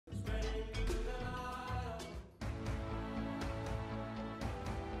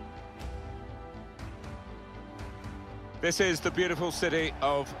This is the beautiful city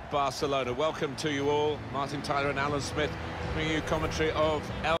of Barcelona. Welcome to you all. Martin Tyler and Alan Smith bringing you commentary of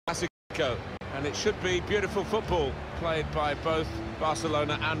El Clasico. And it should be beautiful football played by both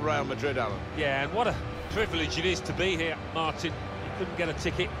Barcelona and Real Madrid, Alan. Yeah, and what a privilege it is to be here, Martin. You couldn't get a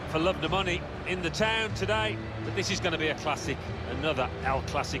ticket for love nor money in the town today, but this is going to be a classic, another El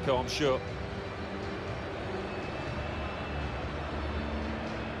Clasico, I'm sure.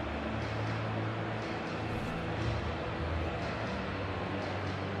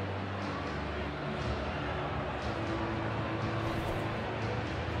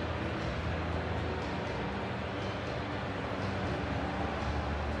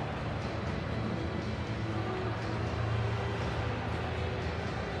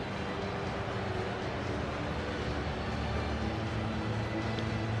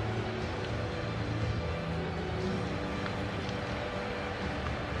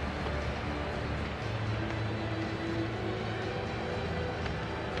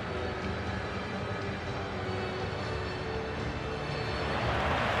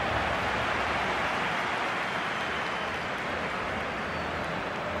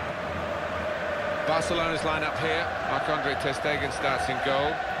 Barcelona's lineup here. Marc-Andre ter Stegen starts in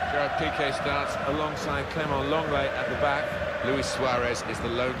goal. Gerard Piqué starts alongside Clement Lenglet at the back. Luis Suarez is the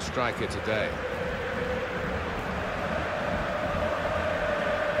lone striker today.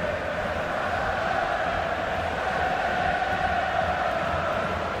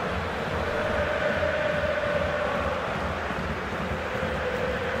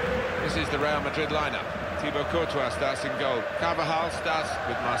 This is the Real Madrid lineup. Thibaut Courtois starts in goal. Carvajal starts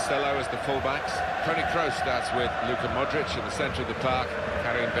with Marcelo as the fullbacks. Toni Kroos starts with Luka Modric in the centre of the park.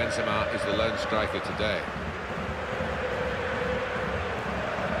 Karim Benzema is the lone striker today.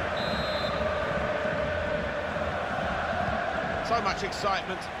 So much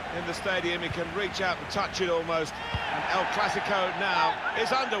excitement in the stadium, you can reach out and touch it almost. And El Clasico now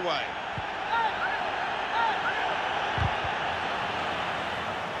is underway.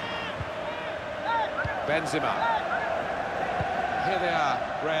 Benzema. Here they are,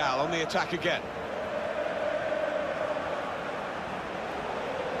 Real on the attack again.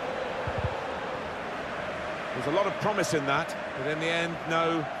 There's a lot of promise in that, but in the end,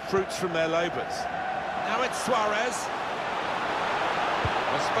 no fruits from their labours. Now it's Suarez.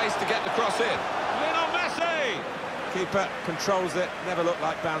 There's space to get the cross in. Lionel Messi! Keeper controls it, never looked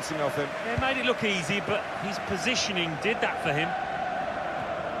like bouncing off him. It made it look easy, but his positioning did that for him.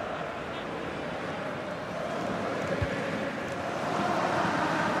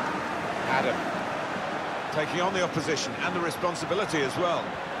 Adam, taking on the opposition and the responsibility as well.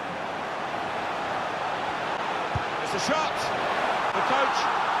 It's a shot. The coach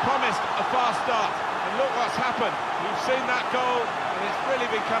promised a fast start, and look what's happened. You've seen that goal, and it's really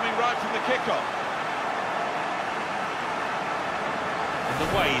been coming right from the kickoff. And the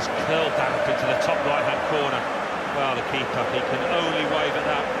way he's curled that up into the top right-hand corner. Well, the keeper, he can only wave at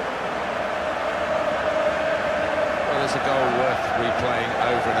that. Well, there's a goal worth replaying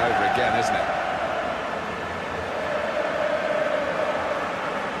over and over again, isn't it?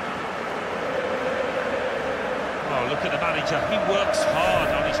 Oh, look at the manager. He works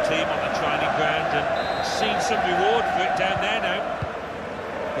hard on his team on the training ground and seen some reward for it down there now.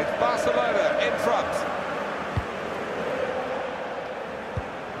 It's Barcelona in front.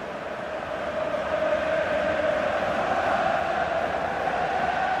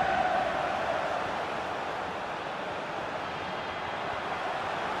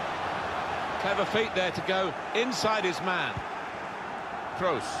 Clever feet there to go inside his man.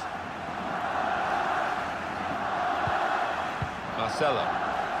 Kroos. Marcelo.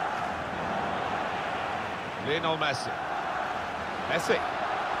 Lionel Messi. Messi.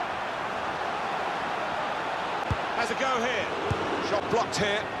 Has a go here. Shot blocked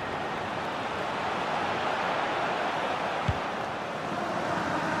here.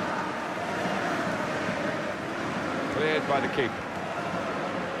 Cleared by the keeper.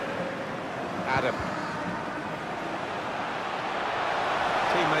 Adam.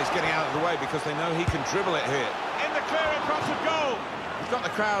 Teammates getting out of the way because they know he can dribble it here. In the clear in front of goal. He's got the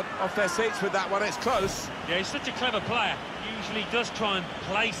crowd off their seats with that one. It's close. Yeah, he's such a clever player. Usually does try and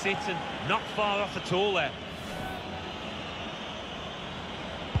place it and not far off at all there.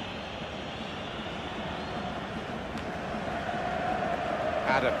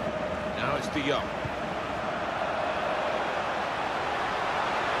 Adam. Now it's De Jong.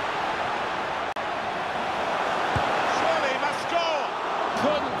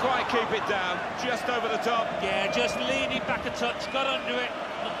 Couldn't quite keep it down, just over the top. Yeah, just leaning back a touch, got under it.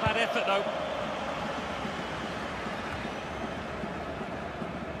 Not bad effort, though.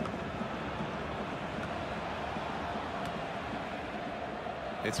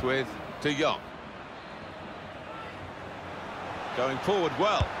 It's with De Jong. Going forward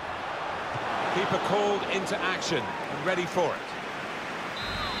well. Keeper called into action and ready for it.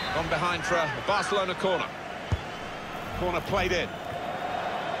 Gone behind for a Barcelona corner. Corner played in.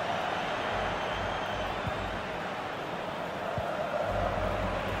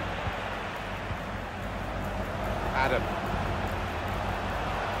 Adam.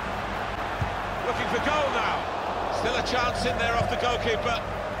 Looking for goal now. Still a chance in there off the goalkeeper.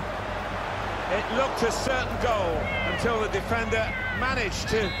 It looked a certain goal until the defender managed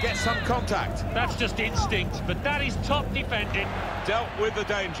to get some contact. That's just instinct, but that is top defending. Dealt with the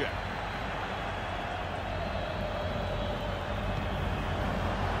danger.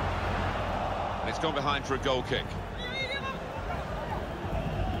 And it's gone behind for a goal kick.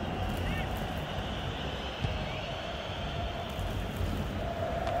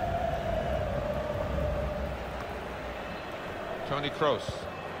 Toni Kroos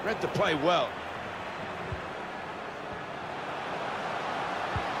read the play well.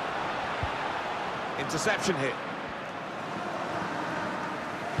 Interception here.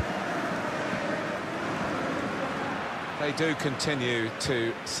 They do continue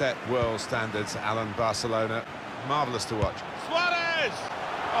to set world standards, Alan, Barcelona. Marvellous to watch. Suarez!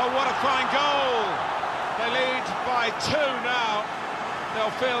 Oh, what a fine goal! They lead by 2 now.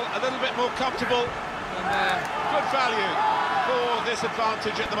 They'll feel a little bit more comfortable, and they're good value for this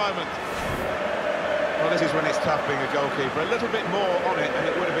advantage at the moment. Well, this is when it's tough being a goalkeeper. A little bit more on it, and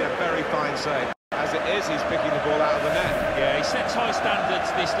it would have been a very fine save. As it is, he's picking the ball out of the net. Yeah, he sets high standards,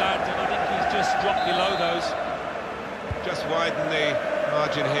 this lad, and I think he's just dropped below those. Just widen the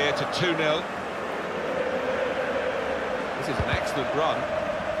margin here to 2-0. This is an excellent run.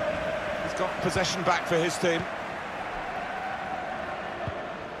 He's got possession back for his team.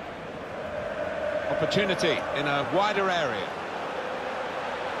 Opportunity in a wider area.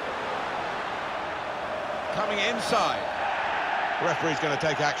 Coming inside. The referee's going to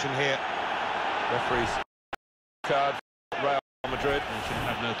take action here. Referee's card, Real Madrid. You should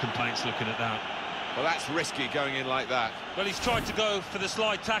have no complaints looking at that. Well, that's risky going in like that. Well, he's tried to go for the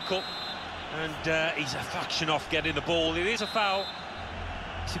slide tackle, and he's a fraction off getting the ball. It is a foul.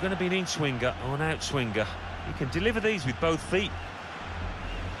 Is he going to be an in-swinger or an out-swinger? He can deliver these with both feet.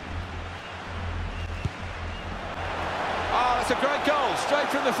 Oh, that's a great goal, straight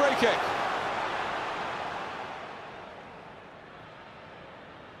from the free kick.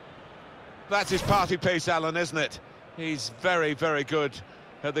 That's his party piece, Alan, isn't it? He's very, very good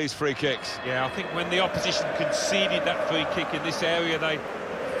at these free kicks. Yeah, I think when the opposition conceded that free kick in this area, they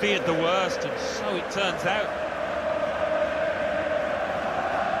feared the worst, and so it turns out.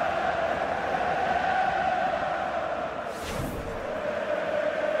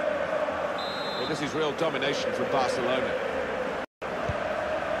 Well, this is real domination from Barcelona.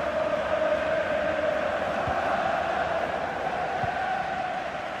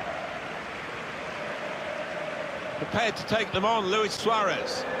 Prepared to take them on, Luis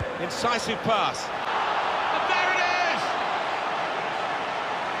Suarez. Incisive pass. And there it is!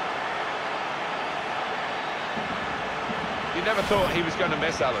 You never thought he was going to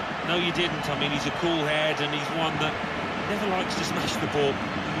miss, Alan. No, you didn't. I mean, he's a cool head, and he's one that never likes to smash the ball.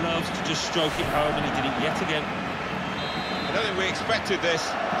 He loves to just stroke it home, and he did it yet again. I don't think we expected this,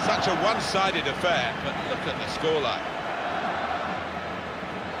 such a one-sided affair, but look at the scoreline.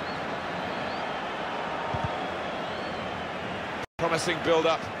 Promising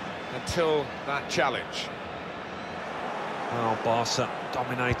build-up until that challenge. Well, Barca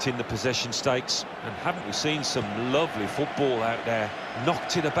dominating the possession stakes, and haven't we seen some lovely football out there?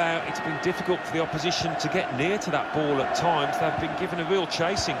 Knocked it about. It's been difficult for the opposition to get near to that ball at times. They've been given a real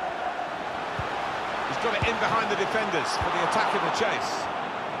chasing. He's got it in behind the defenders for the attack and the chase.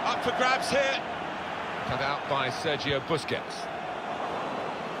 Up for grabs here. Cut out by Sergio Busquets.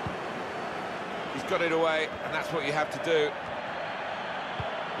 He's got it away, and that's what you have to do.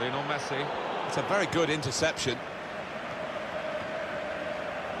 Lionel Messi. It's a very good interception.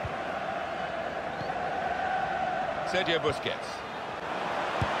 Sergio Busquets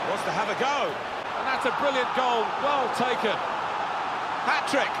wants to have a go, and that's a brilliant goal, well taken.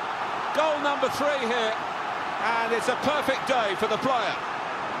 Hat-trick, goal number 3 here, and it's a perfect day for the player.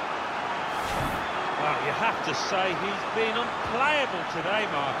 Well, you have to say he's been unplayable today,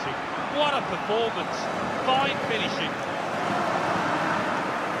 Martin. What a performance, fine finishing.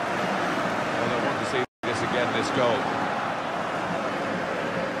 Well, I want to see this again, this goal.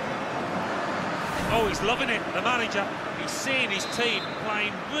 Oh, he's loving it, the manager. He's seeing his team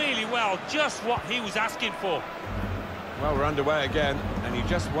playing really well, just what he was asking for. Well, we're underway again, and you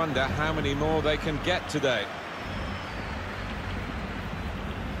just wonder how many more they can get today.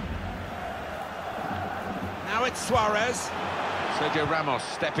 Inside Suarez. Sergio Ramos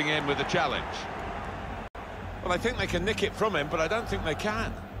stepping in with the challenge. Well, I think they can nick it from him, but I don't think they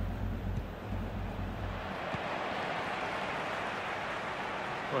can.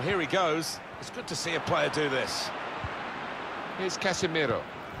 Well, here he goes. It's good to see a player do this. Here's Casemiro.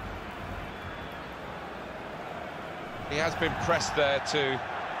 He has been pressed there to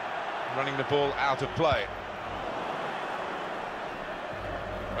running the ball out of play.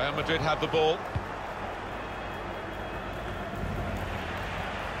 Real Madrid have the ball.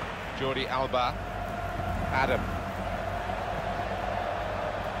 Jordi Alba. Adam.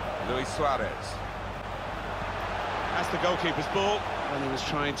 Luis Suarez. That's the goalkeeper's ball when he was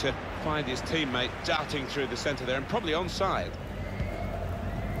trying to find his teammate darting through the centre there and probably onside.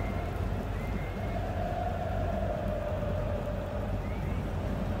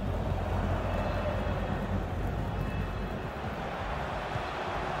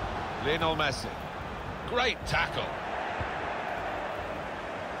 Lionel Messi. Great tackle.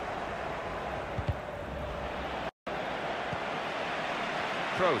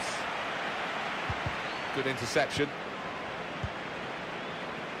 Kroos. Good interception.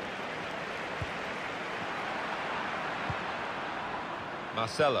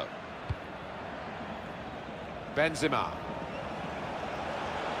 Marcelo. Benzema.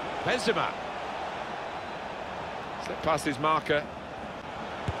 Slipped past his marker.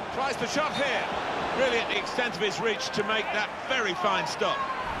 Tries the shot here. Really at the extent of his reach to make that very fine stop.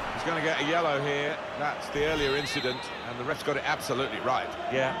 He's going to get a yellow here. That's the earlier incident, and the ref's got it absolutely right.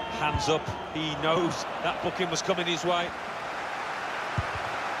 Yeah, hands up. He knows that booking was coming his way.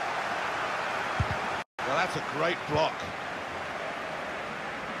 Well, that's a great block.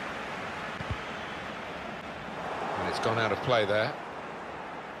 And it's gone out of play there.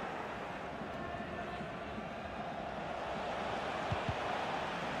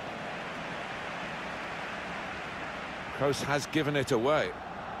 Kroos has given it away.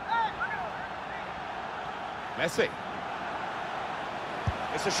 Messi.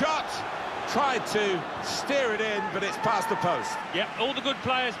 It's a shot. Tried to steer it in, but it's past the post. Yeah, all the good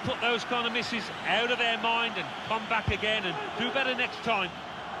players put those kind of misses out of their mind and come back again and do better next time.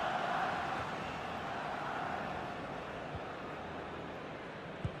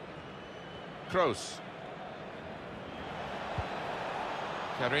 Kroos.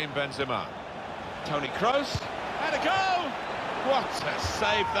 Karim Benzema. Toni Kroos. Had a go! What a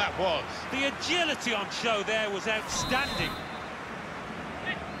save that was. The agility on show there was outstanding.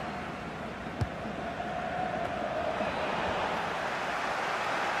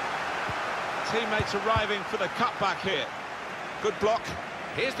 Teammates arriving for the cutback here. Good block.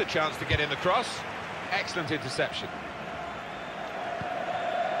 Here's the chance to get in the cross. Excellent interception.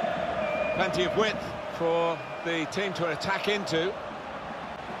 Plenty of width for the team to attack into.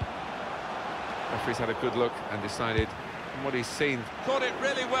 Referee's had a good look and decided from what he's seen. Caught it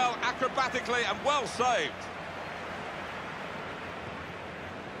really well, acrobatically, and well saved.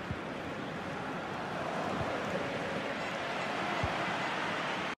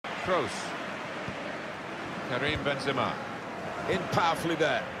 Kroos. Karim Benzema. In powerfully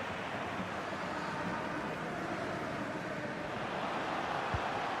there.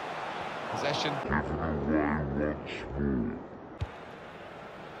 Possession.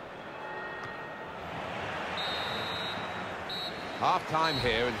 Half-time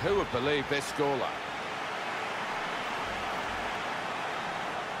here, and who would believe this scoreline?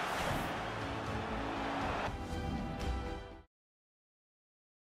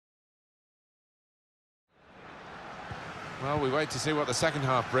 Well, we wait to see what the second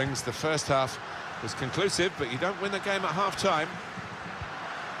half brings. The first half was conclusive, but you don't win the game at half-time.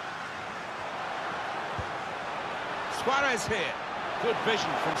 Suarez here. Good vision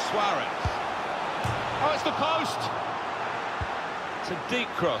from Suarez. Oh, it's the post! It's a deep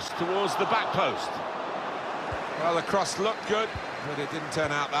cross towards the back post. Well, the cross looked good, but it didn't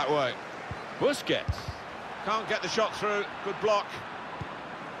turn out that way. Busquets. Can't get the shot through. Good block.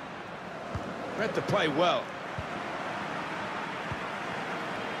 Read the play well.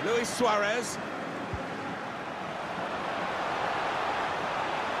 Luis Suarez.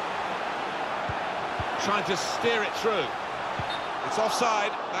 Trying to steer it through. It's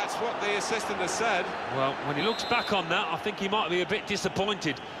offside, that's what the assistant has said. Well, when he looks back on that, I think he might be a bit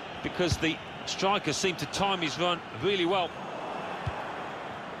disappointed because the striker seemed to time his run really well.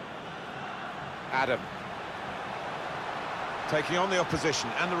 Adam. Taking on the opposition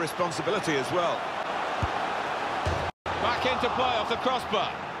and the responsibility as well. Back into play off the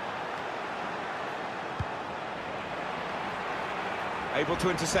crossbar. Able to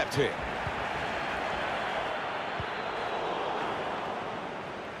intercept here.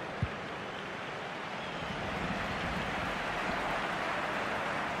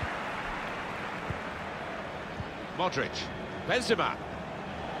 Modric. Benzema.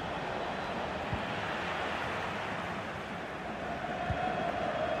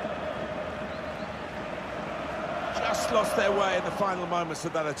 Just lost their way in the final moments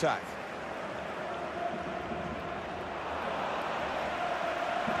of that attack.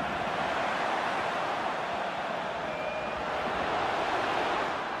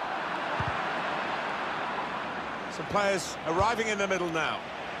 Some players arriving in the middle now.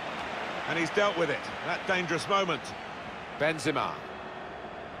 And he's dealt with it. That dangerous moment. Benzema.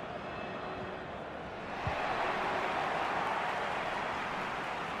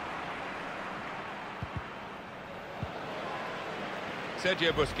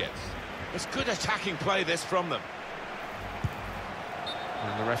 Sergio Busquets. It's good attacking play, this, from them.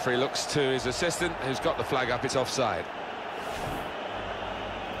 And the referee looks to his assistant, who's got the flag up. It's offside.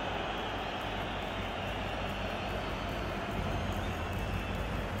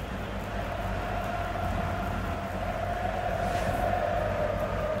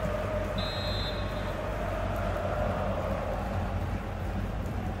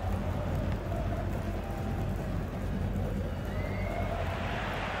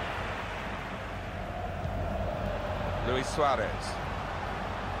 Luis Suarez.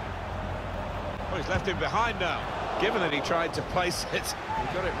 Oh, he's left him behind now. Given that he tried to place it,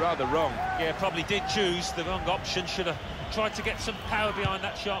 he got it rather wrong. Yeah, probably did choose the wrong option. Should have tried to get some power behind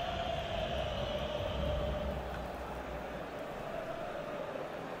that shot.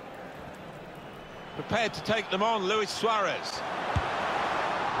 Prepared to take them on, Luis Suarez.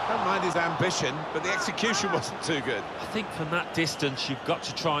 Don't mind his ambition, but the execution wasn't too good. I think from that distance, you've got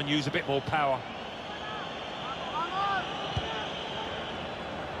to try and use a bit more power.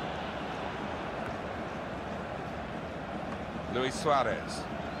 Luis Suarez.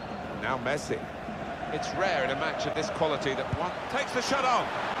 Now Messi. It's rare in a match of this quality that one takes the shot on.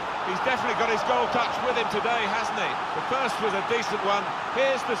 He's definitely got his goal touch with him today, hasn't he? The first was a decent one.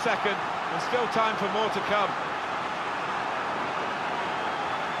 Here's the second, and still time for more to come.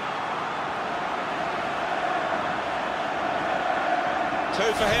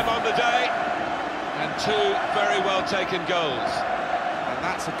 Two for him on the day, and two very well taken goals. And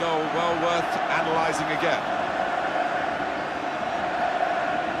that's a goal well worth analysing again.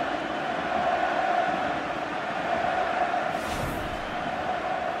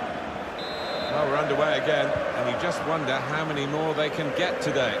 Well, we're underway again, and you just wonder how many more they can get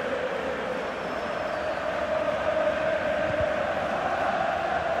today.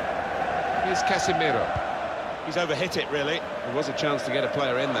 Here's Casemiro. He's overhit it, really. There was a chance to get a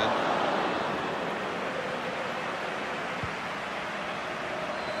player in then.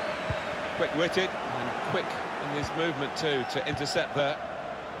 Quick-witted and quick in his movement too to intercept there.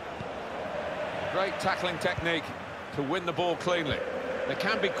 Great tackling technique to win the ball cleanly. They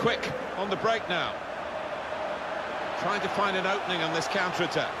can be quick on the break now. Trying to find an opening on this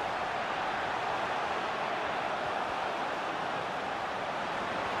counter-attack.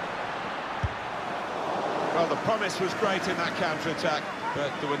 Well, the promise was great in that counter-attack,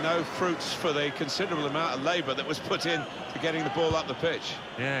 but there were no fruits for the considerable amount of labour that was put in to getting the ball up the pitch.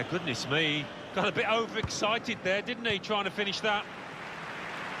 Yeah, goodness me. Got a bit overexcited there, didn't he, trying to finish that?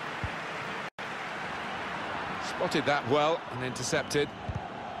 Spotted that well and intercepted.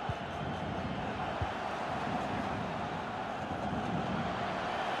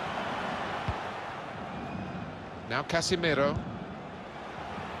 Now Casemiro.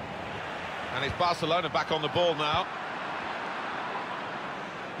 And it's Barcelona back on the ball now.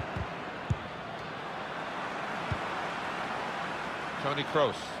 Toni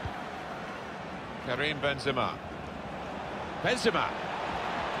Kroos. Karim Benzema. Benzema.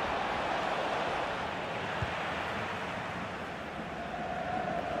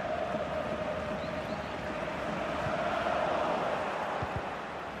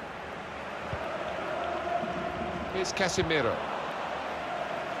 Here's Casemiro.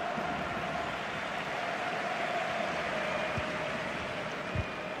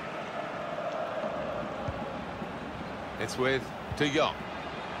 It's with De Jong.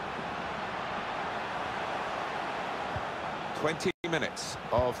 20 minutes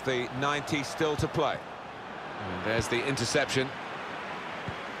of the 90 still to play. And there's the interception.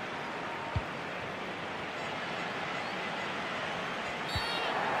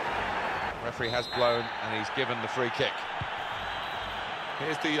 Referee has blown and he's given the free kick.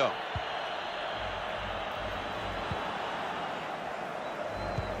 Here's De Jong.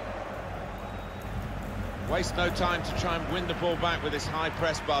 Waste no time to try and win the ball back with this high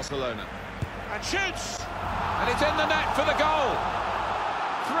press, Barcelona. And shoots! And it's in the net for the goal.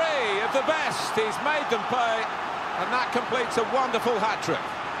 Three of the best. He's made them pay. And that completes a wonderful hat-trick.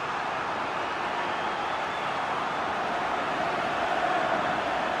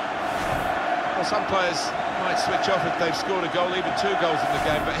 Well, some players might switch off if they've scored a goal, even 2 goals in the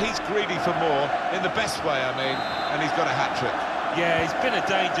game, but he's greedy for more, in the best way, I mean, and he's got a hat-trick. Yeah, he's been a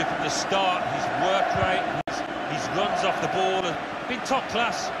danger from the start. His work rate, his runs off the ball have been top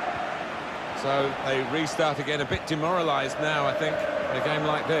class. So they restart again, a bit demoralised now, I think, in a game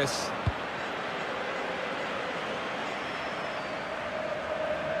like this.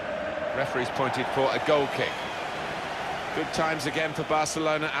 Referee's pointed for a goal kick. Good times again for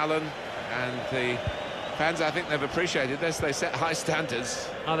Barcelona, Alan, and the fans, I think they've appreciated this. They set high standards.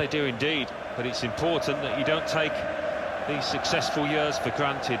 Oh, they do indeed, but it's important that you don't take these successful years for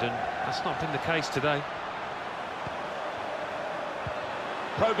granted, and that's not been the case today.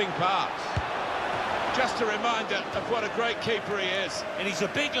 Probing pass. Just a reminder of what a great keeper he is. And he's a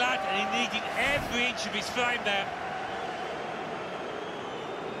big lad, and he needed every inch of his frame there.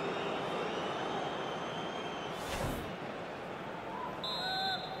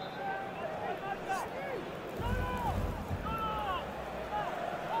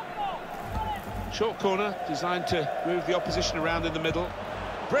 Short corner, designed to move the opposition around in the middle.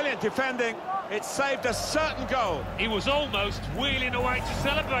 Brilliant defending. It saved a certain goal. He was almost wheeling away to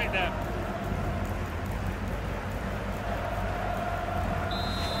celebrate there.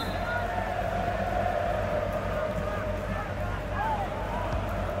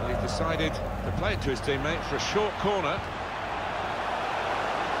 Well, he decided to play it to his teammate for a short corner.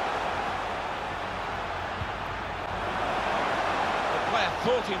 The player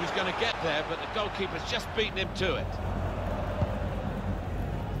thought he was going to get there, but the goalkeeper's just beaten him to it.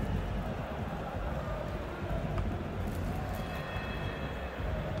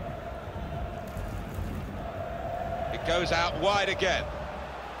 It goes out wide again.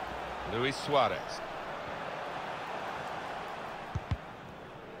 Luis Suarez.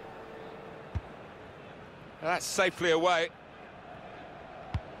 That's safely away.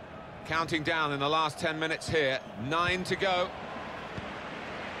 Counting down in the last 10 minutes here. 9 to go.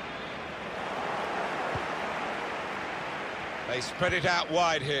 They spread it out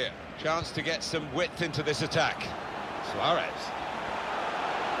wide here. Chance to get some width into this attack. Suarez.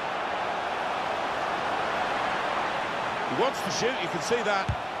 He wants to shoot, you can see that.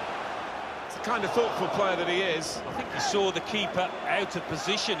 It's the kind of thoughtful player that he is. I think he saw the keeper out of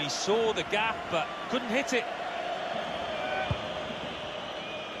position. He saw the gap, but couldn't hit it.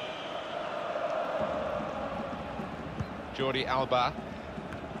 Jordi Alba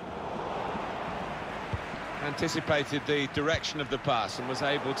anticipated the direction of the pass and was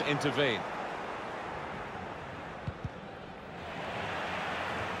able to intervene.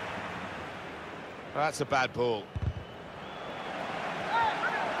 Well, that's a bad ball.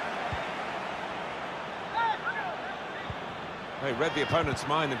 They read the opponent's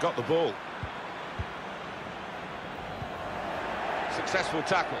mind and got the ball. Successful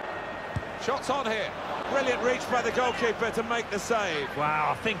tackle. Shots on here. Brilliant reach by the goalkeeper to make the save. Wow,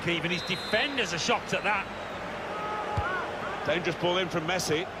 I think even his defenders are shocked at that. Dangerous ball in from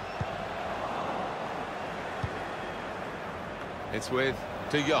Messi. It's with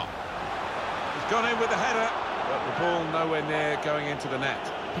De Jong. He's gone in with the header, but the ball nowhere near going into the net.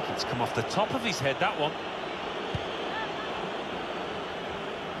 I think it's come off the top of his head, that one.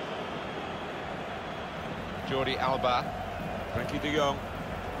 Jordi Alba, Frankie De Jong,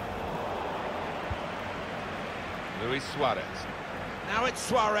 Luis Suarez. Now it's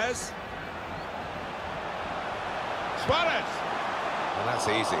Suarez. Suarez! And that's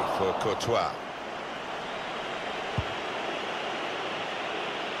easy for Courtois.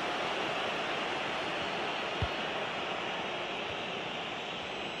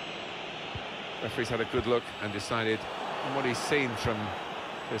 Referee's had a good look and decided on what he's seen from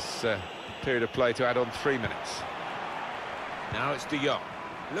this period of play to add on 3 minutes. Now it's De Jong.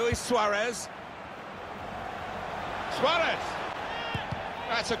 Luis Suarez. Suarez!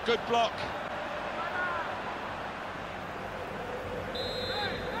 That's a good block.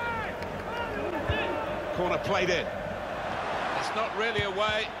 Corner played in. It's not really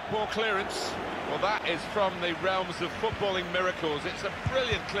away. Poor clearance. Well, that is from the realms of footballing miracles. It's a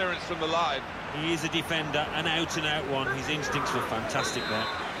brilliant clearance from the line. He is a defender, an out-and-out one. His instincts were fantastic there.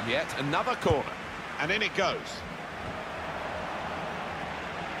 Yet another corner, and in it goes.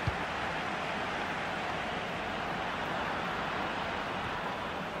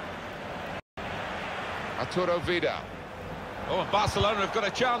 Arturo Vidal. Oh, and Barcelona have got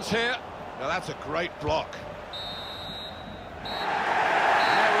a chance here. Now that's a great block. And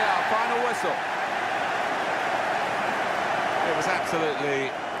there we are, final whistle. It was absolutely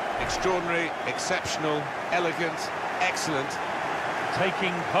extraordinary, exceptional, elegant, excellent.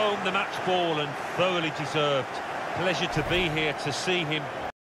 Taking home the match ball and thoroughly deserved. Pleasure to be here to see him